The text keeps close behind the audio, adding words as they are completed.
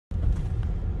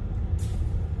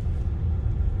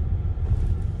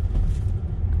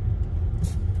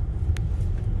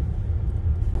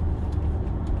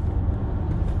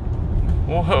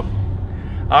Whoa.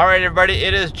 All right, everybody,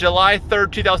 it is July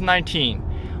 3rd, 2019.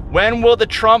 When will the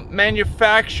Trump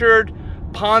manufactured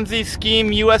Ponzi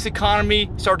scheme U.S. economy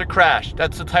start to crash?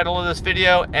 That's the title of this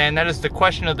video, and that is the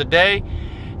question of the day.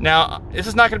 Now, this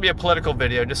is not going to be a political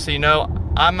video, just so you know.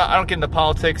 I don't get into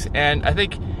politics, and I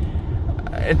think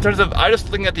in terms of, I just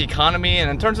looking at the economy, and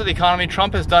in terms of the economy,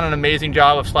 Trump has done an amazing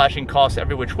job of slashing costs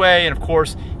every which way, and of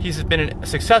course, he's been a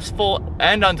successful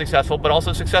and unsuccessful, but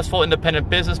also successful independent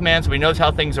businessman, so he knows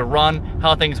how things are run,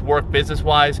 how things work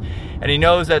business-wise, and he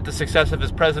knows that the success of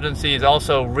his presidency is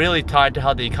also really tied to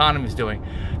how the economy is doing.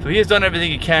 So he has done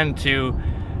everything he can to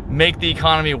make the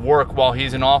economy work while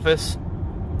he's in office.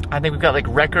 I think we've got like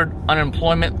record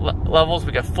unemployment levels,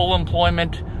 we got full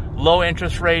employment, low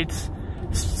interest rates,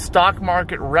 stock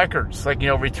market records, like, you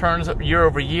know, returns year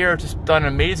over year, just done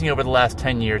amazing over the last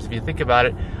 10 years. If you think about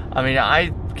it, I mean,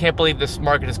 I can't believe this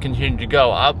market has continued to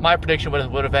go. My prediction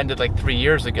would have ended like 3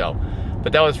 years ago,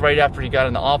 but that was right after he got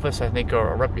in the office, I think,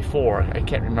 or right before. I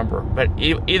can't remember, but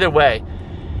either way,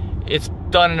 it's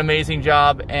done an amazing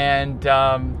job, and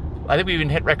I think we even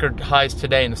hit record highs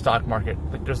today in the stock market.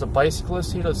 Like, there's a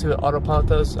bicyclist here. Let's see what autopilot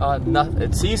does.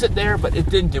 It sees it there, but it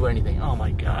didn't do anything. Oh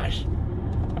my gosh.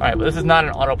 All right, but this is not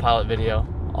an autopilot video,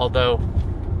 although,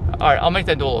 all right, I'll make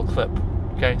that into a little clip,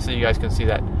 okay, so you guys can see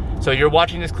that. So you're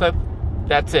watching this clip,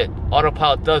 that's it.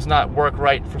 Autopilot does not work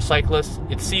right for cyclists.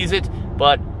 It sees it,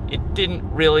 but it didn't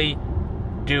really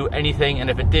do anything,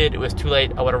 and if it did, it was too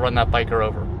late. I would have run that biker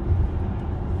over.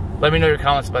 Let me know your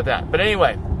comments about that. But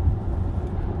anyway,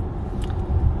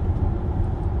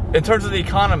 in terms of the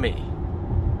economy,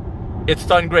 it's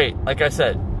done great, like I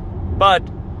said, but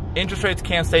interest rates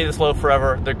can't stay this low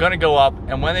forever. They're going to go up,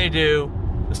 and when they do,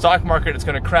 the stock market is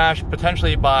going to crash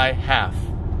potentially by half,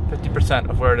 50%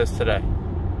 of where it is today.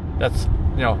 That's,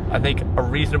 you know, I think a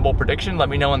reasonable prediction. Let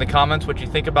me know in the comments what you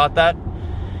think about that.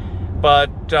 But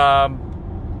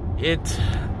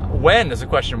when is the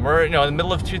question? We're, you know, in the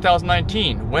middle of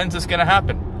 2019. When's this going to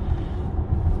happen?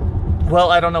 Well,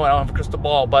 I don't know. I don't have a crystal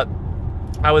ball, but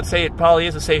I would say it probably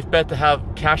is a safe bet to have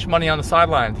cash money on the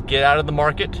sidelines. Get out of the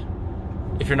market.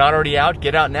 If you're not already out,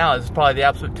 get out now. This is probably the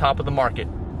absolute top of the market,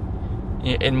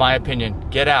 in my opinion.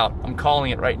 Get out. I'm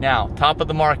calling it right now. Top of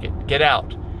the market. Get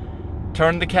out.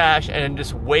 Turn the cash and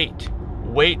just wait.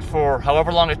 Wait for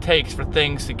however long it takes for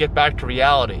things to get back to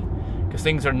reality. Because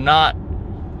things are not,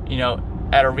 you know,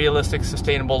 at a realistic,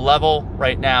 sustainable level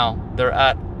right now. They're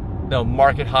at, you know,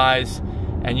 market highs.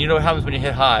 And you know what happens when you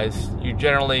hit highs? You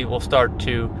generally will start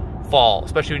to fall,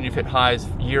 especially when you've hit highs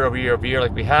year over year over year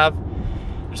like we have.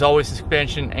 There's always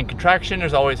expansion and contraction.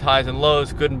 There's always highs and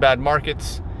lows, good and bad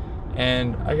markets.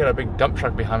 And I got a big dump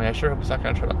truck behind me. I sure hope it's not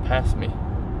going to try to pass me.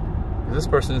 This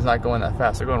person is not going that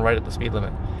fast. They're going right at the speed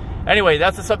limit. Anyway,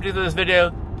 that's the subject of this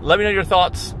video. Let me know your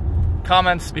thoughts,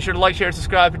 comments. Be sure to like, share,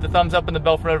 subscribe, hit the thumbs up and the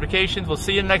bell for notifications. We'll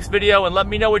see you in the next video. And let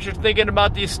me know what you're thinking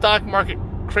about these stock market,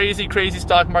 crazy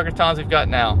stock market times we've got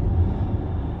now.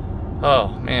 Oh,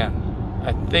 man.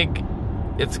 I think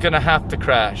it's going to have to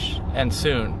crash, and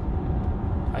soon.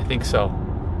 I think so.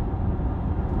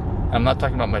 I'm not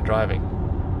talking about my driving.